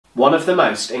One of the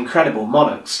most incredible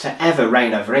monarchs to ever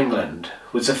reign over England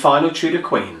was the final Tudor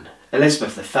Queen,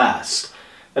 Elizabeth I,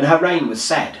 and her reign was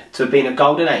said to have been a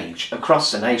golden age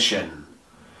across the nation.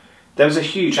 There was a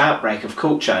huge outbreak of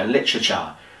culture and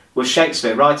literature, with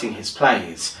Shakespeare writing his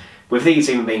plays, with these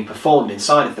even being performed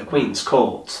inside of the Queen's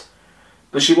court.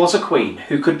 But she was a queen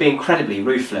who could be incredibly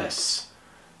ruthless.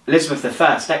 Elizabeth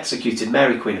I executed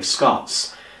Mary Queen of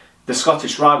Scots, the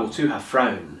Scottish rival to her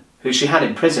throne, who she had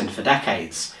imprisoned for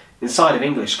decades inside of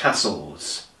English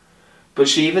castles. But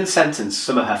she even sentenced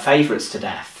some of her favourites to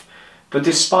death. But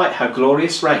despite her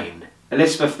glorious reign,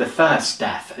 Elizabeth I's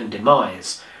death and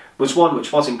demise was one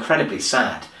which was incredibly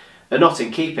sad, and not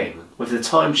in keeping with the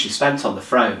time she spent on the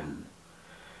throne.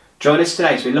 Join us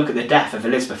today as we look at the death of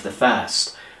Elizabeth I,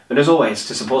 and as always,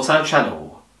 to support our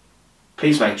channel,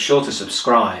 please make sure to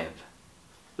subscribe.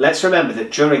 Let's remember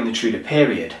that during the Tudor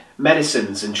period,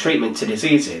 medicines and treatment to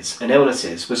diseases and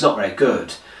illnesses was not very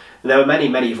good, and there were many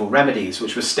medieval remedies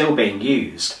which were still being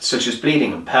used, such as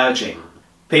bleeding and purging.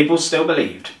 People still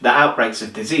believed that outbreaks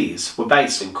of disease were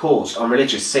based and caused on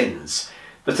religious sins,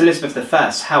 but Elizabeth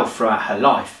I's health throughout her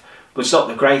life was not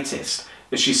the greatest,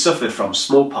 as she suffered from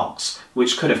smallpox,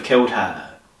 which could have killed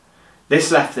her.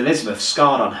 This left Elizabeth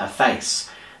scarred on her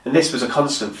face, and this was a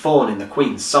constant thorn in the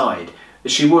Queen's side,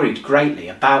 as she worried greatly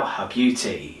about her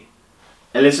beauty.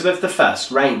 Elizabeth I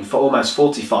reigned for almost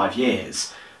 45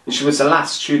 years, and she was the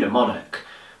last Tudor monarch,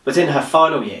 but in her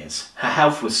final years her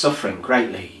health was suffering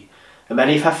greatly, and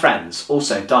many of her friends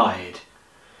also died.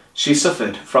 She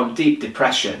suffered from deep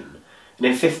depression, and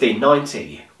in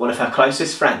 1590 one of her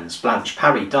closest friends, Blanche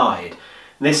Parry, died,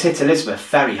 and this hit Elizabeth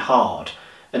very hard,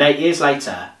 and 8 years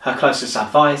later her closest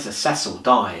advisor, Cecil,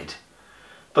 died.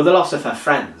 But the loss of her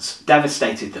friends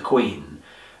devastated the Queen,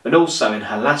 and also in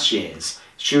her last years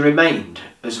she remained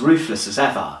as ruthless as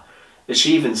ever, as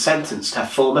she even sentenced her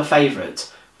former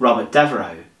favourite, Robert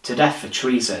Devereux, to death for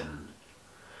treason.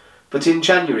 But in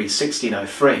January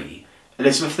 1603,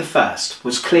 Elizabeth I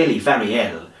was clearly very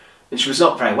ill, and she was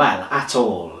not very well at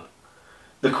all.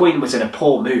 The Queen was in a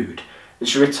poor mood, and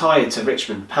she retired to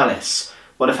Richmond Palace,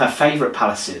 one of her favourite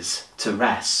palaces, to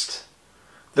rest.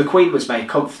 The Queen was made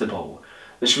comfortable,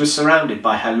 and she was surrounded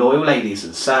by her loyal ladies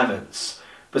and servants,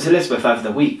 but Elizabeth over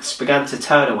the weeks began to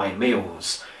turn away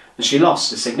meals, and she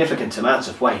lost a significant amount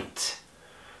of weight.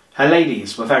 Her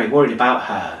ladies were very worried about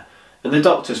her, and the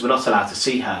doctors were not allowed to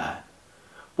see her.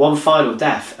 One final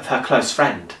death of her close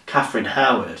friend, Catherine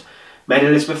Howard, made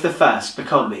Elizabeth I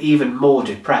become even more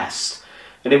depressed,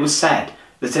 and it was said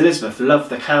that Elizabeth loved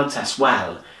the Countess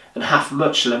well, and hath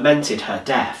much lamented her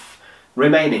death,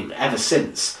 remaining ever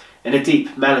since in a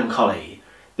deep melancholy,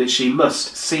 that she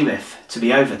must seemeth to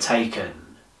be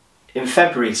overtaken. In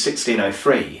February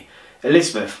 1603,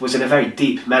 Elizabeth was in a very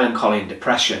deep melancholy and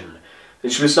depression,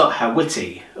 and she was not her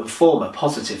witty and former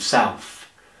positive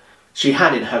self. She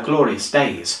had in her glorious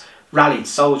days rallied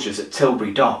soldiers at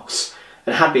Tilbury Docks,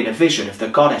 and had been a vision of the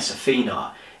goddess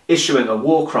Athena, issuing a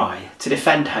war cry to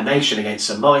defend her nation against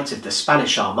the might of the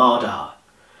Spanish Armada.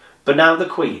 But now the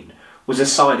Queen was a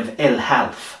sign of ill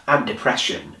health and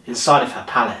depression inside of her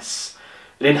palace,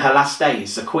 and in her last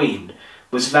days the Queen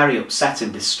was very upset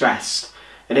and distressed,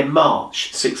 and in March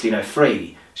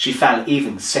 1603 she fell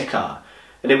even sicker,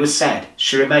 and it was said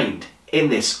she remained in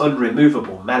this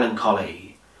unremovable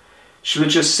melancholy. She would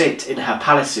just sit in her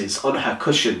palaces on her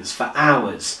cushions for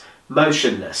hours,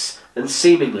 motionless and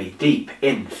seemingly deep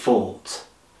in thought.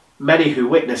 Many who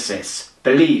witnessed this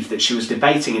believed that she was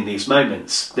debating in these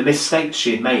moments the mistakes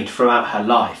she had made throughout her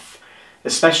life,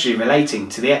 especially relating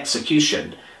to the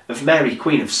execution of Mary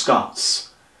Queen of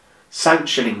Scots.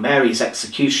 Sanctioning Mary's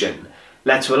execution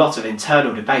led to a lot of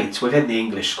internal debate within the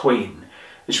English Queen,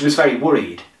 and she was very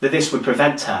worried that this would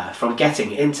prevent her from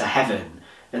getting into heaven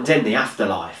and in the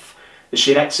afterlife, as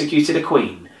she had executed a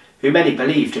queen who many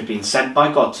believed had been sent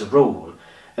by God to rule,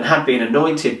 and had been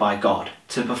anointed by God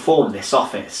to perform this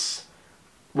office.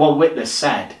 One witness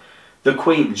said, "The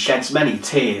Queen sheds many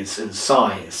tears and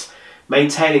sighs,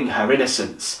 maintaining her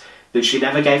innocence, that she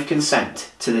never gave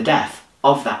consent to the death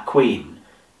of that Queen,"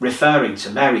 referring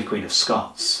to Mary Queen of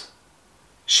Scots.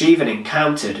 She even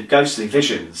encountered ghostly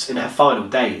visions in her final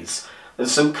days, and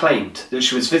some claimed that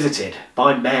she was visited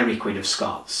by Mary Queen of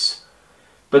Scots.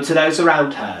 But to those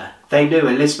around her, they knew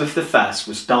Elizabeth I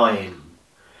was dying.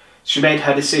 She made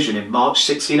her decision in March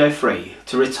 1603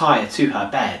 to retire to her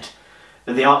bed,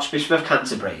 and the Archbishop of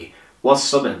Canterbury was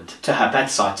summoned to her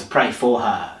bedside to pray for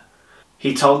her.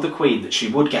 He told the Queen that she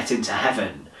would get into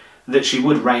heaven, and that she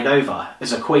would reign over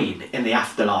as a queen in the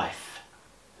afterlife.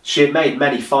 She had made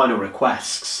many final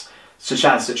requests, such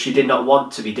as that she did not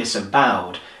want to be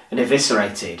disemboweled and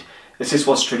eviscerated, as this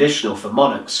was traditional for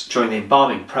monarchs during the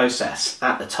embalming process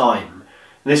at the time,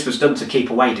 and this was done to keep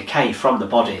away decay from the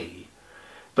body.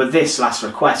 But this last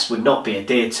request would not be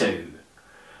adhered to.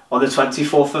 On the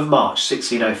 24th of March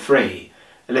 1603,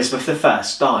 Elizabeth I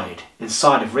died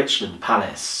inside of Richmond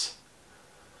Palace.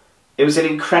 It was an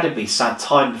incredibly sad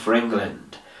time for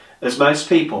England, as most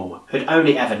people had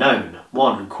only ever known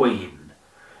one queen,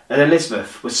 and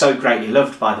Elizabeth was so greatly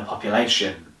loved by the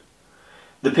population.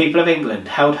 The people of England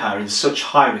held her in such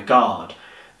high regard,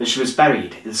 and she was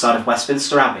buried inside of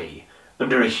Westminster Abbey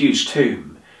under a huge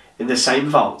tomb in the same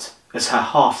vault as her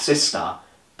half-sister,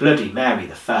 Bloody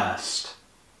Mary I.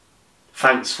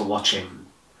 Thanks for watching.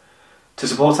 To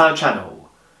support our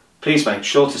channel, please make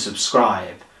sure to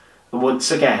subscribe, and once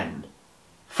again,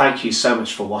 thank you so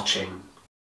much for watching.